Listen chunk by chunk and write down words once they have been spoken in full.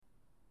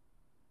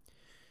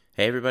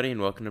Hey, everybody, and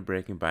welcome to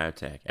Breaking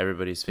Biotech,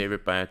 everybody's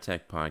favorite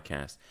biotech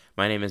podcast.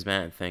 My name is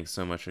Matt, and thanks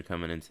so much for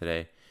coming in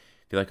today.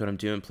 If you like what I'm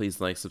doing,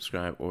 please like,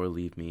 subscribe, or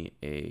leave me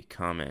a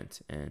comment.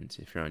 And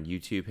if you're on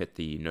YouTube, hit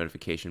the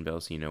notification bell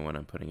so you know when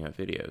I'm putting out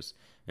videos.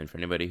 And for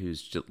anybody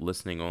who's just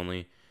listening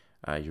only,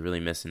 you're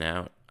really missing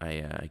out.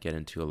 I get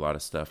into a lot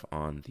of stuff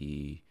on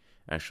the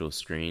actual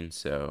screen,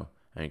 so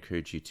I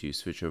encourage you to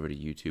switch over to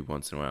YouTube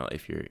once in a while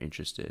if you're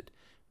interested.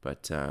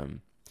 But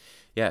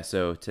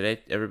so today,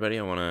 everybody,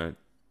 I want to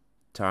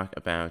talk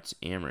about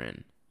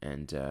Amarin,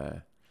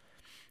 and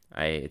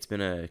I it's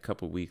been a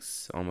couple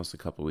weeks, almost a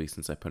couple weeks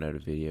since I put out a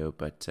video,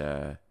 but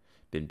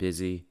been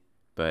busy.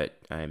 But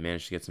I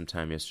managed to get some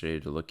time yesterday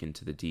to look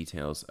into the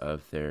details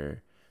of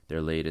their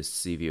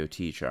latest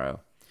CVOT trial,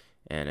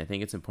 and I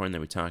think it's important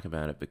that we talk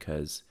about it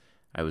because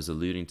I was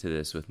alluding to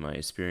this with my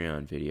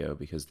Esperion video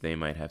because they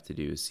might have to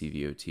do a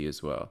CVOT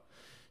as well.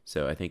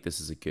 So I think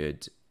this is a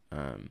good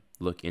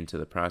look into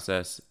the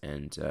process,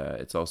 and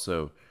it's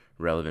also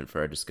relevant for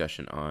our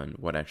discussion on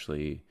what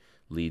actually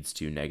leads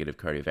to negative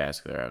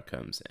cardiovascular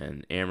outcomes.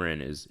 And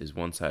Amarin is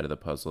one side of the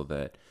puzzle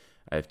that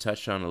I've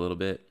touched on a little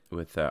bit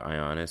with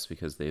Ionis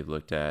because they've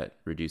looked at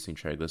reducing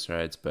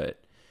triglycerides,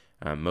 but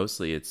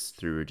mostly it's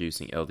through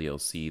reducing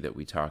LDL-C that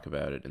we talk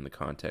about it in the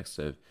context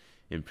of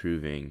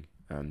improving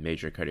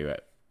major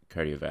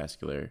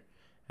cardiovascular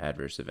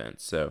adverse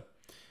events. So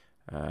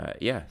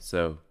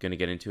going to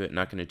get into it.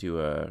 Not going to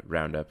do a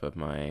roundup of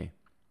my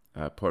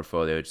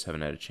portfolio, just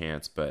haven't had a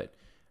chance, but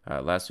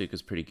last week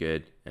was pretty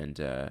good, and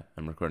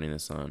I'm recording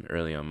this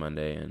early on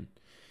Monday, and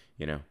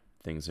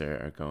things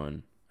are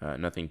going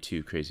nothing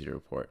too crazy to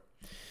report.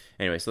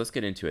 Anyway, so let's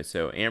get into it.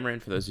 So Amarin,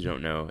 for those who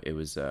don't know, it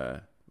was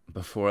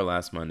before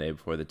last Monday,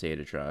 before the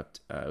data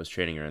dropped. It was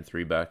trading around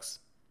 $3,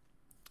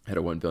 had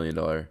a $1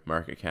 billion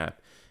market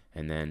cap,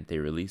 and then they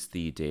released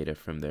the data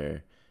from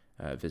their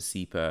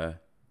Vasipa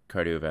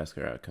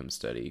cardiovascular outcome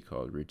study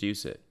called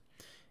Reduce It.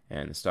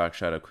 And the stock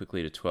shot up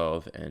quickly to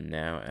 12, and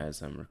now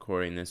as I'm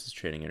recording this, is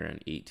trading at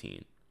around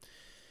 18.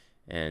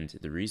 And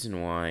the reason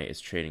why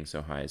it's trading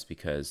so high is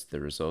because the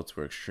results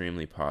were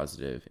extremely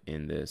positive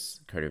in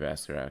this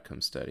cardiovascular outcome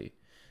study.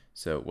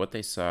 So what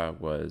they saw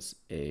was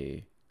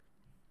a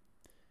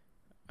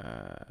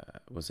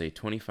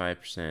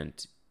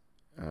 25%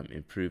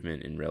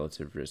 improvement in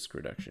relative risk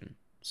reduction.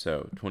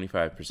 So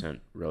 25%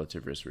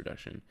 relative risk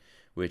reduction,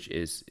 which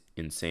is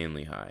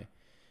insanely high.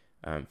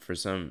 For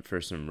some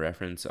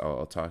reference,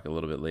 I'll talk a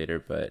little bit later,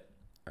 but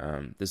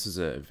this is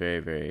a very,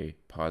 very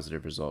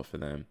positive result for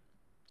them.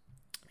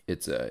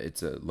 It's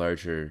a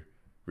larger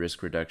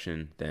risk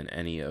reduction than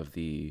any of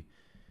the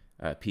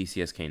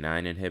PCSK9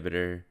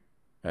 inhibitor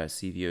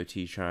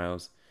CVOT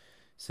trials.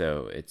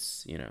 So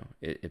it's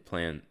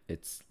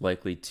it's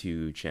likely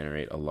to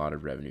generate a lot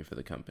of revenue for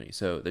the company.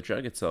 So the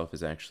drug itself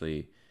is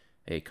actually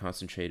a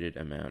concentrated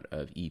amount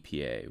of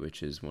EPA,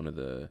 which is one of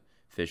the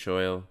fish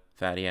oil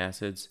fatty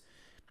acids.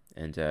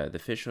 And the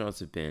fish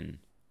oils have been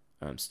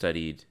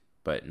studied,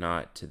 but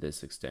not to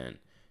this extent.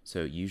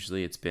 So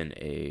usually it's been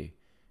a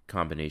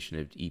combination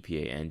of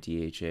EPA and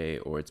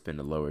DHA, or it's been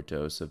a lower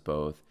dose of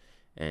both.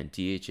 And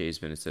DHA has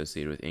been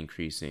associated with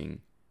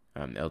increasing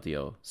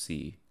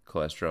LDL-C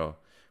cholesterol,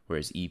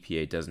 whereas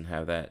EPA doesn't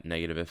have that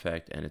negative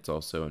effect, and it's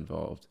also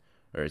involved,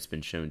 or it's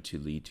been shown to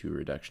lead to a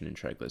reduction in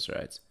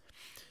triglycerides.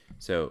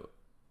 So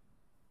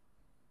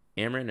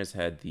Amarin has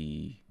had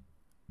the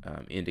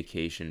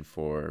indication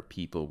for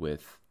people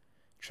with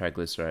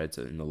triglycerides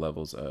in the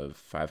levels of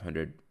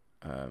 500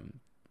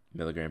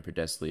 milligram per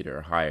deciliter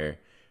or higher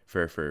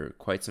for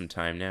quite some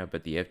time now,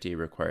 but the FDA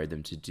required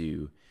them to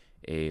do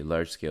a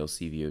large-scale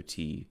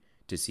CVOT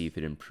to see if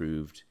it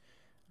improved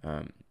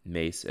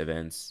MACE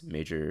events,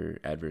 major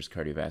adverse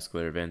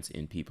cardiovascular events,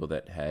 in people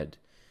that had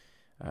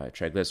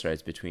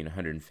triglycerides between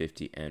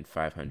 150 and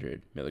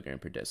 500 milligram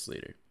per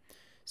deciliter.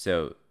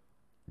 So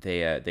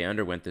they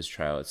underwent this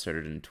trial. It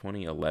started in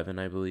 2011,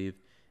 I believe,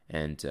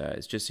 and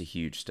it's just a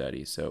huge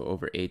study. So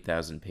over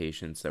 8,000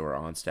 patients that were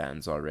on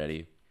statins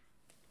already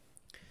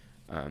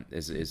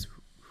is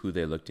who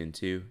they looked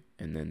into,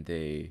 and then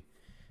they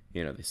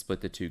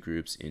split the two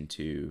groups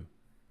into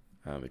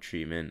a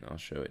treatment. I'll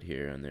show it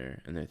here on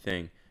their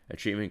thing. A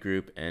treatment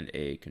group and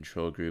a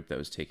control group that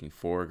was taking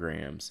 4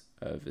 grams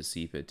of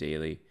Vasipa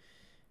daily,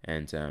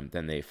 and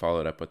then they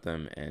followed up with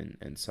them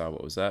and saw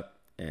what was up,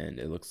 and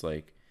it looks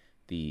like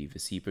the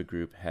Vasipa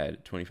group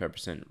had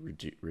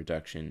 25%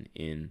 reduction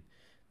in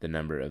the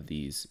number of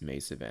these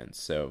MACE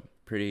events. So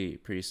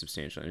pretty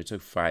substantial. And it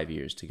took 5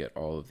 years to get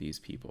all of these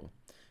people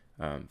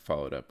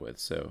followed up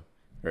with.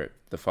 Or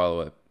the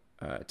follow-up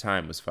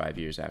time was 5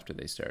 years after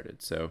they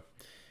started. So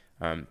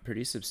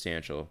pretty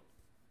substantial.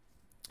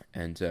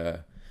 And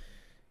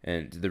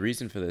the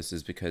reason for this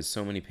is because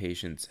so many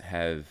patients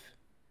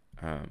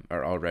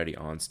are already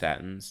on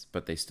statins,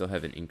 but they still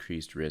have an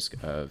increased risk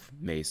of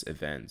MACE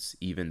events,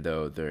 even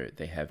though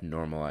they have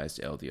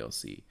normalized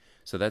LDL-C.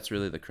 So that's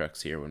really the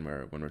crux here when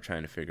we're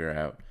trying to figure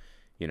out,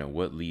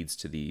 what leads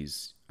to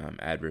these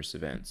adverse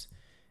events.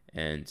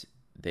 And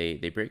they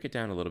break it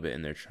down a little bit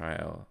in their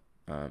trial,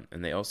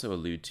 and they also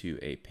allude to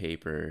a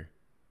paper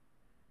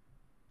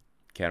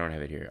Okay, I don't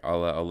have it here.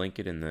 I'll link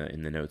it in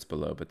the notes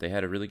below. But they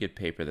had a really good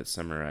paper that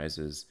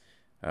summarizes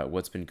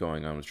what's been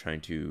going on with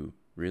trying to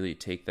really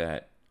take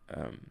that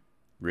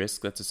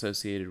risk that's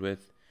associated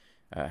with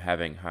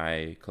having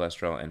high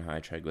cholesterol and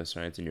high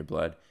triglycerides in your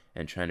blood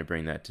and trying to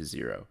bring that to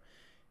zero.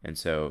 And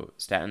so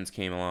statins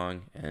came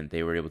along and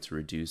they were able to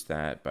reduce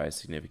that by a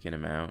significant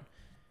amount.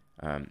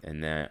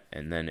 And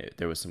then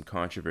there was some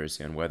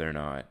controversy on whether or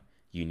not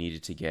you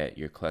needed to get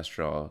your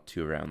cholesterol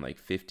to around like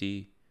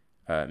 50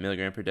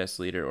 milligram per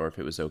deciliter, or if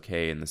it was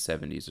okay in the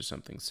 70s or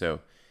something.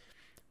 So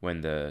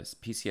when the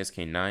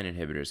PCSK9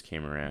 inhibitors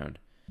came around,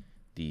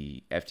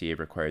 the FDA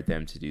required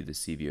them to do the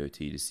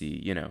CVOT to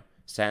see,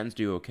 statins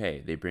do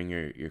okay. They bring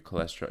your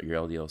cholesterol,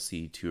 your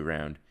LDL-C to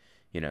around,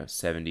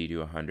 70 to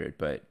 100.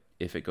 But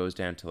if it goes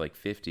down to like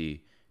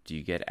 50, do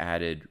you get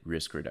added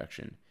risk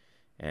reduction?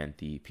 And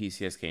the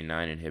PCSK9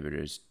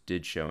 inhibitors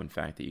did show, in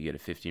fact, that you get a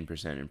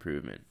 15%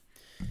 improvement.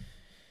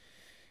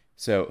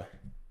 So,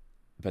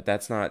 but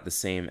that's not the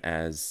same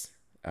as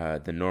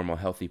the normal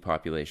healthy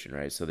population,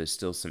 right? So there's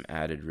still some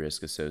added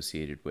risk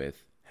associated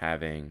with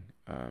having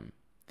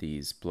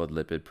these blood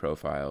lipid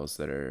profiles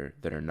that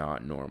are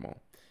not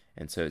normal.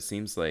 And so it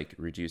seems like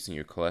reducing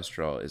your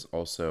cholesterol is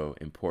also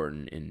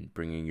important in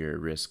bringing your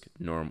risk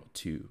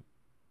normalizing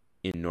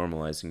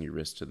your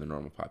risk to the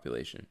normal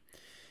population.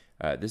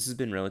 This has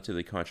been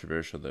relatively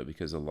controversial, though,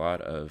 because a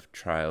lot of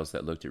trials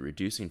that looked at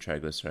reducing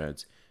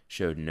triglycerides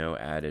showed no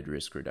added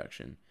risk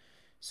reduction.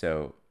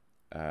 So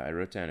I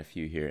wrote down a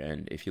few here,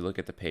 and if you look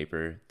at the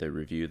paper, the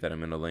review that I'm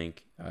going to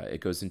link,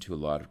 it goes into a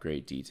lot of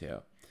great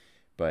detail.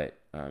 But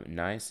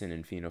niacin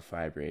and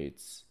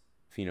fenofibrate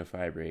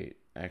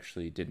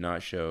actually did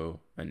not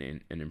show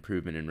an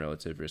improvement in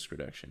relative risk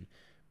reduction.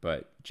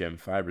 But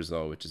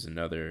gemfibrozole, which is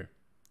another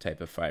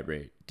type of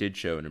fibrate, did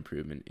show an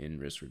improvement in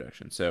risk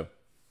reduction. So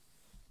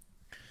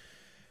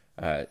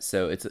it's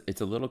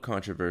a little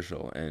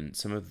controversial, and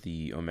some of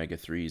the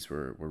omega-3s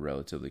were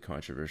relatively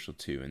controversial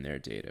too in their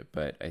data.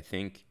 But I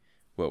think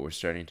what we're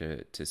starting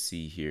to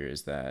see here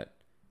is that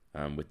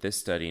with this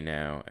study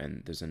now,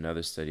 and there's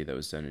another study that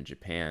was done in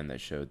Japan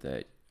that showed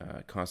that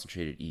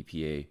concentrated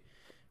EPA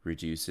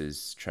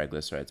reduces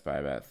triglycerides by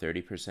about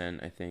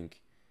 30%, I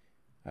think.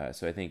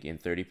 So I think in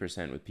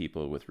 30% with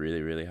people with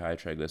really, really high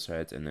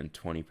triglycerides, and then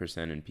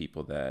 20% in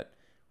people that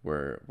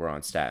were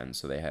on statins,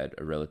 so they had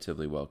a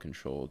relatively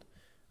well-controlled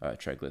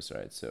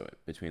triglycerides, so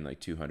between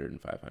like 200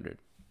 and 500.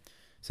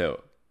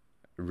 So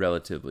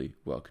relatively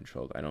well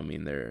controlled. I don't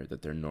mean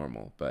they're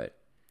normal, but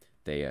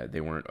they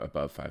weren't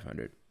above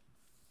 500.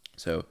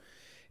 So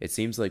it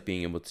seems like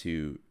being able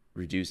to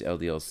reduce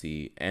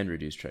LDL-C and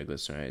reduce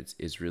triglycerides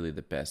is really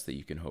the best that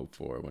you can hope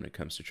for when it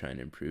comes to trying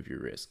to improve your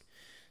risk.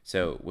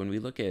 So when we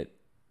look at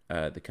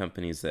the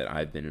companies that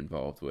I've been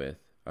involved with,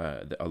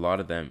 a lot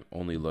of them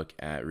only look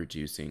at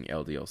reducing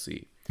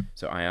LDL-C.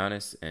 So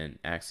Ionis and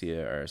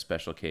Axia are a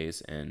special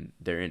case, and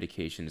their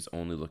indication is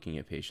only looking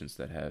at patients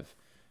that have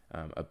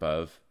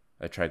above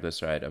a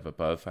triglyceride of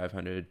above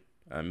 500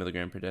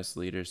 milligram per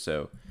deciliter.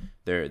 So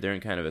they're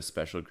in kind of a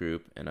special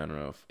group, and I don't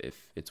know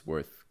if it's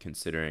worth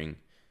considering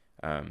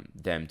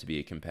them to be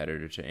a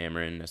competitor to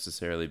Amarin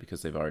necessarily,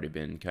 because they've already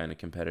been kind of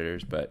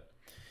competitors. But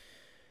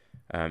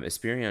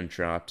Esperion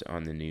dropped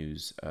on the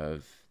news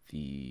of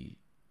the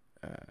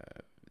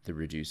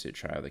Reduce It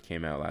trial that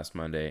came out last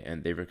Monday,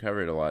 and they've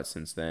recovered a lot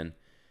since then.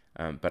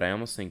 But I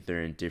almost think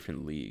they're in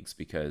different leagues,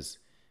 because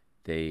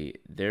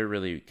they're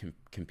really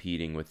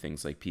competing with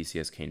things like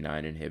PCSK9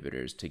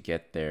 inhibitors to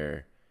get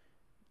their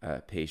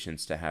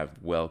patients to have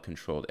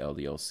well-controlled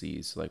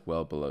LDL-Cs, like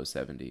well below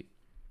 70.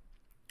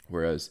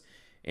 Whereas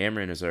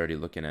Amarin is already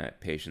looking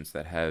at patients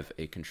that have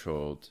a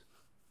controlled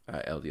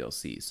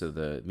LDL-C. So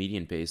the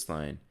median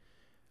baseline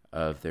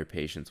of their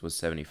patients was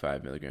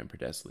 75 milligram per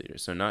deciliter.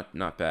 So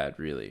not bad,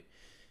 really.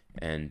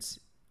 And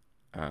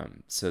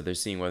so they're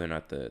seeing whether or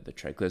not the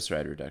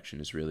triglyceride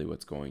reduction is really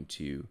what's going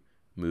to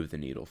move the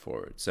needle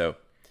forward. So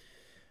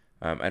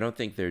I don't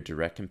think they're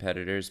direct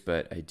competitors,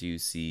 but I do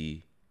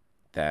see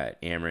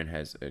that Amarin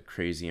has a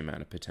crazy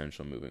amount of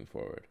potential moving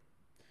forward.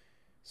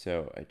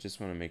 So I just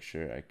want to make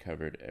sure I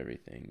covered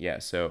everything. Yeah,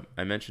 so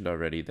I mentioned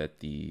already that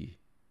the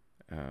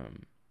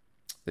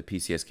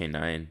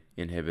PCSK9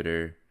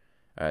 inhibitor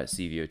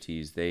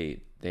CVOTs,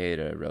 they had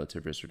a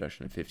relative risk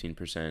reduction of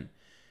 15%.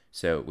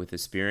 So with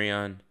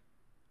Esperion,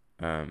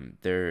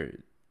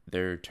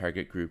 their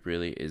target group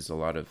really is a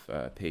lot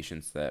of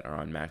patients that are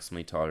on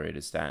maximally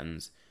tolerated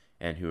statins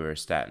and who are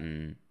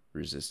statin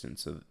resistant.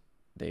 So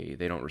they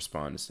don't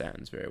respond to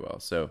statins very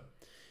well. So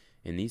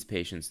in these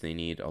patients, they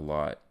need a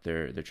lot.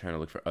 They're trying to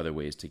look for other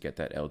ways to get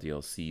that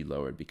LDL-C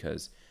lowered,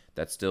 because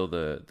that's still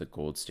the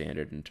gold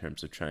standard in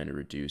terms of trying to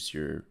reduce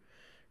your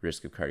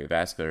risk of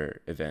cardiovascular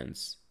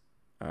events.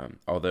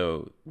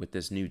 Although with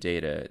this new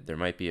data, there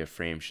might be a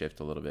frame shift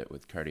a little bit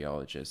with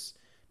cardiologists,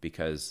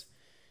 because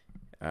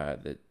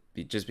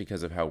just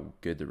because of how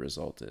good the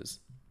result is.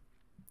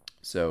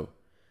 So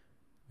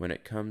when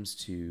it comes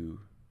to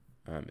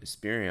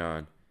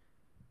Esperion,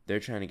 they're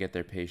trying to get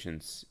their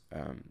patients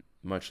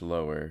much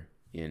lower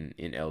in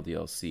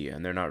LDL-C,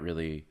 and they're not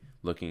really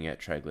looking at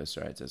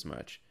triglycerides as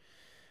much.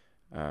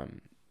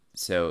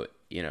 So,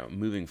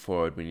 moving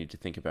forward, we need to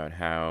think about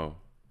how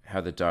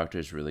the doctor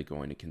is really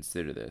going to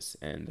consider this,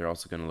 and they're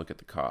also going to look at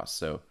the cost.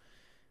 So,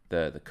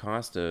 the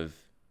cost of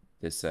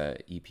this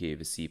EPA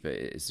Vascepa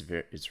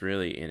it's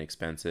really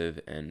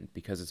inexpensive, and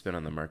because it's been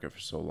on the market for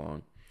so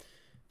long,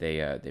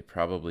 they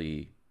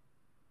probably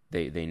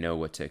they know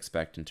what to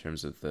expect in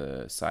terms of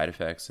the side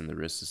effects and the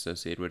risks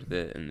associated with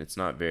it, and it's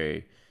not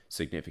very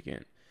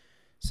significant.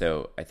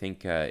 So I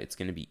think it's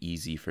going to be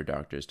easy for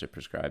doctors to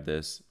prescribe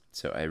this.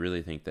 So I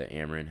really think that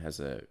Amarin has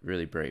a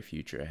really bright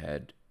future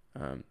ahead,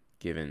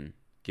 given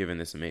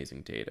this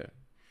amazing data.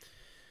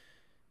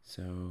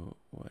 So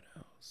what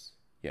else?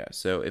 Yeah.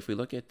 So if we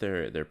look at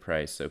their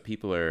price, so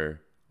a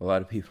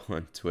lot of people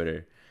on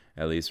Twitter,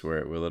 at least,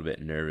 were a little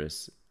bit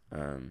nervous,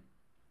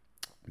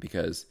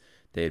 because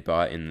they had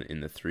bought in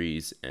the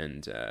threes,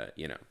 and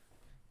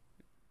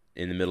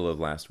in the middle of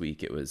last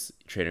week it was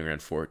trading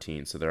around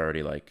 14, so they're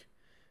already like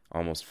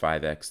almost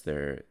 5x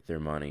their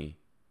money,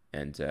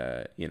 and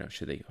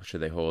should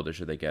they hold or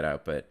should they get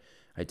out? But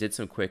I did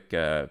some quick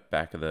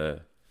back of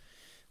the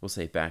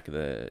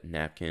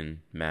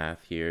napkin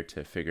math here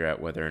to figure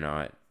out whether or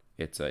not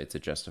it's a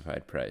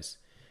justified price.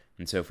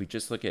 And so if we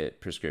just look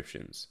at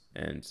prescriptions,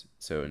 and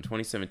so in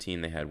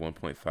 2017 they had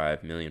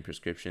 1.5 million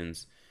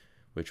prescriptions,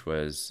 which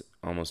was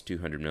almost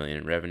 200 million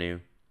in revenue,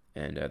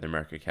 and their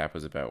market cap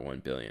was about 1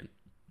 billion.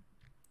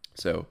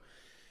 So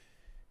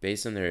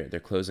based on their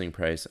closing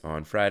price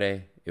on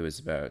Friday, it was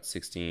about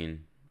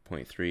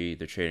 16.3.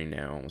 They're trading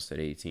now almost at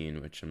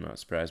 18, which I'm not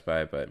surprised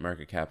by, but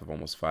market cap of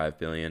almost 5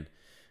 billion.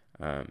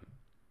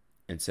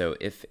 And so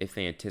if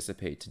they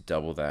anticipate to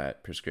double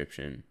that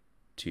prescription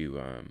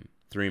to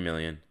 3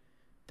 million,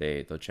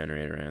 they'll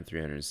generate around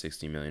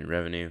 360 million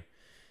revenue,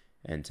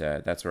 and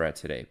that's where we're at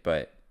today.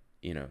 But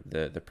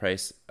the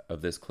price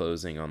of this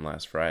closing on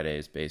last Friday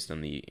is based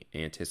on the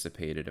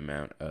anticipated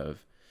amount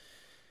of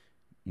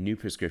new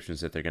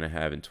prescriptions that they're going to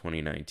have in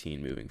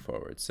 2019 moving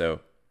forward. So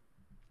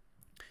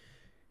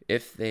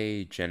if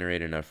they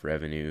generate enough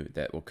revenue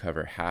that will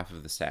cover half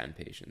of the statin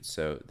patients,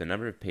 so the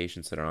number of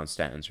patients that are on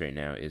statins right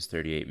now is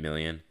 38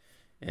 million,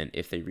 and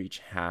if they reach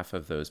half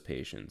of those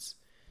patients,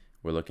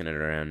 we're looking at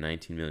around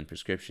 19 million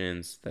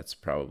prescriptions. That's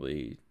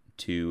probably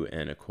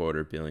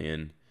 $2.25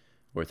 billion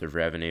worth of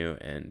revenue,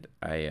 and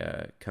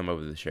I come up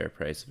with a share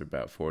price of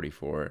about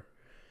 44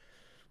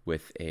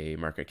 with a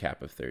market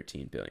cap of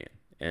 13 billion.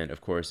 And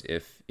of course,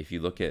 if you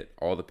look at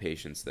all the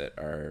patients that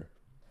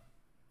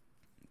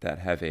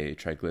have a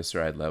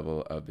triglyceride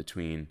level of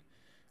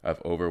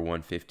over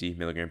 150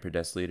 milligram per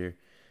deciliter,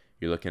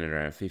 you're looking at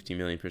around 50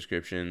 million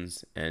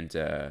prescriptions and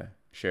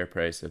share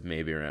price of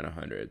maybe around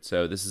 100.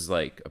 So this is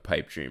like a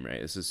pipe dream,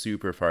 right? This is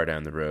super far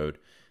down the road.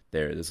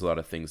 There's a lot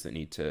of things that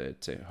need to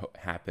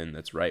happen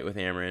that's right with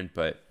Amarin,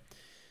 but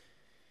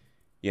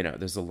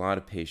there's a lot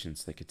of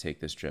patients that could take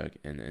this drug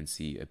and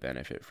see a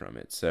benefit from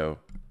it. So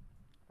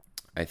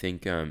I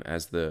think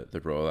as the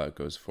rollout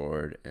goes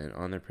forward, and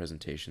on their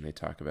presentation they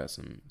talk about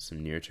some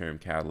near-term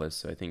catalysts.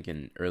 So I think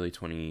in early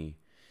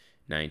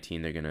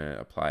 2019 they're going to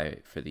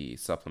apply for the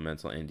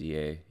supplemental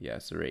NDA. Yeah,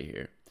 so right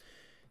here.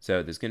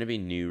 So there's going to be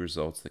new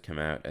results that come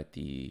out at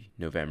the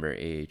November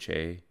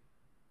AHA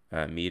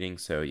meeting,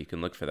 so you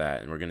can look for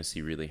that, and we're going to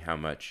see really how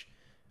much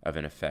of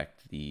an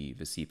effect the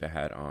Vascepa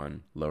had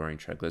on lowering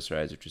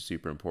triglycerides, which is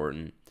super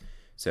important.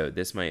 So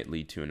this might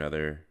lead to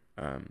another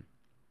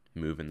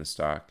move in the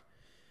stock.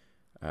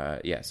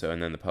 So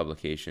and then the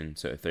publication.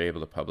 So if they're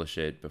able to publish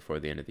it before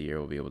the end of the year,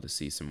 we'll be able to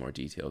see some more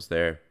details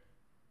there.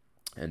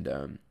 And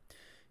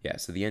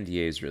so the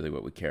NDA is really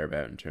what we care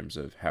about in terms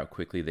of how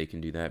quickly they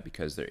can do that,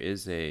 because there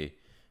is a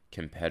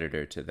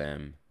competitor to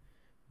them,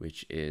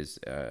 which is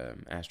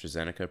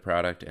AstraZeneca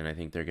product, and I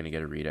think they're going to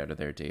get a readout of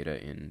their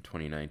data in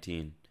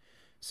 2019.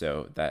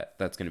 So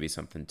that's going to be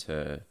something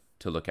to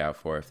look out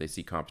for. If they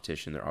see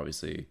competition, they're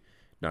obviously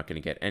not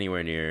going to get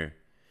anywhere near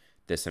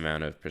this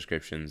amount of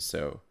prescriptions.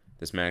 So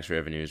this max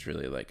revenue is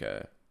really like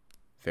a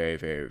very,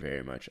 very,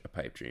 very much a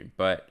pipe dream.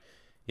 But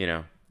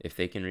if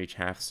they can reach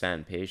half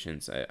statin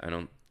patients,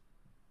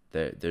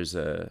 there's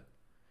a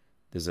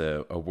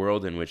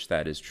world in which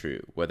that is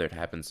true. Whether it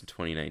happens in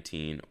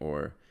 2019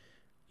 or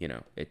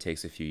it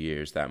takes a few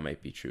years, that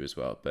might be true as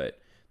well.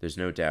 But there's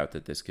no doubt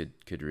that this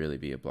could really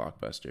be a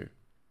blockbuster.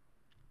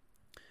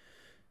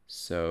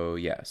 So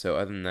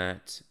other than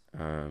that,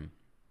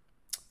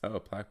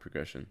 plaque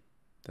progression.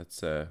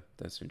 That's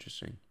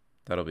interesting.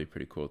 That'll be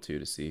pretty cool too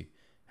to see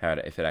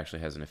if it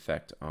actually has an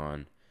effect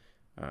on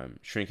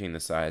shrinking the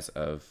size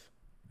of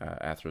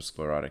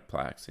atherosclerotic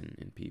plaques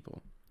in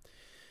people.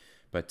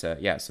 But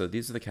so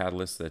these are the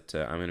catalysts that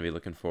I'm going to be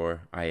looking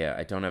for.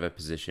 I don't have a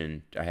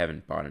position. I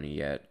haven't bought any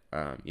yet.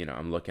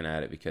 I'm looking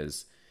at it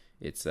because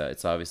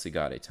it's obviously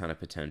got a ton of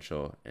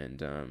potential,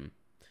 and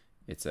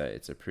it's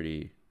a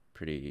pretty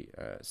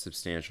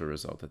substantial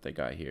result that they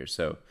got here.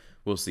 So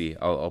we'll see.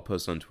 I'll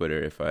post on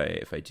Twitter if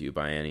I do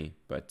buy any.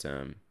 But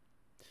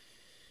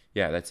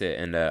that's it.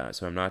 And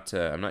so I'm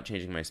not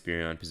changing my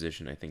Spirion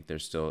position. I think they're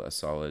still a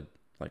solid.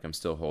 Like, I'm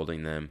still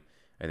holding them.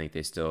 I think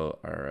they still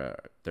are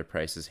their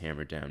price is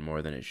hammered down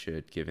more than it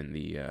should given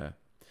the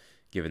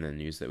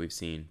news that we've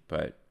seen.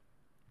 But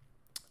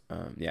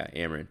yeah,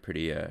 Amarin,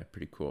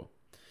 pretty cool.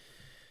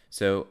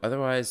 So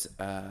otherwise,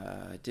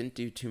 I didn't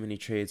do too many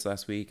trades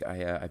last week.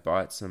 I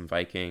bought some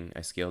Viking.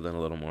 I scaled in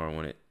a little more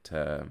when it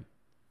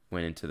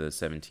went into the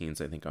 17s.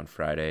 I think on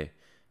Friday.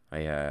 I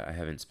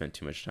haven't spent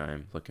too much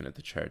time looking at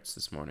the charts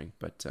this morning,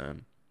 but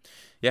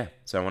yeah.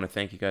 So I want to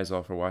thank you guys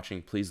all for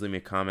watching. Please leave me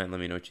a comment.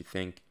 Let me know what you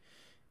think,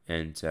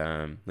 and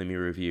leave me a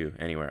review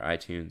anywhere,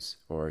 iTunes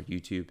or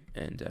YouTube.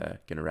 And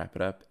gonna wrap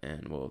it up,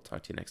 and we'll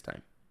talk to you next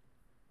time.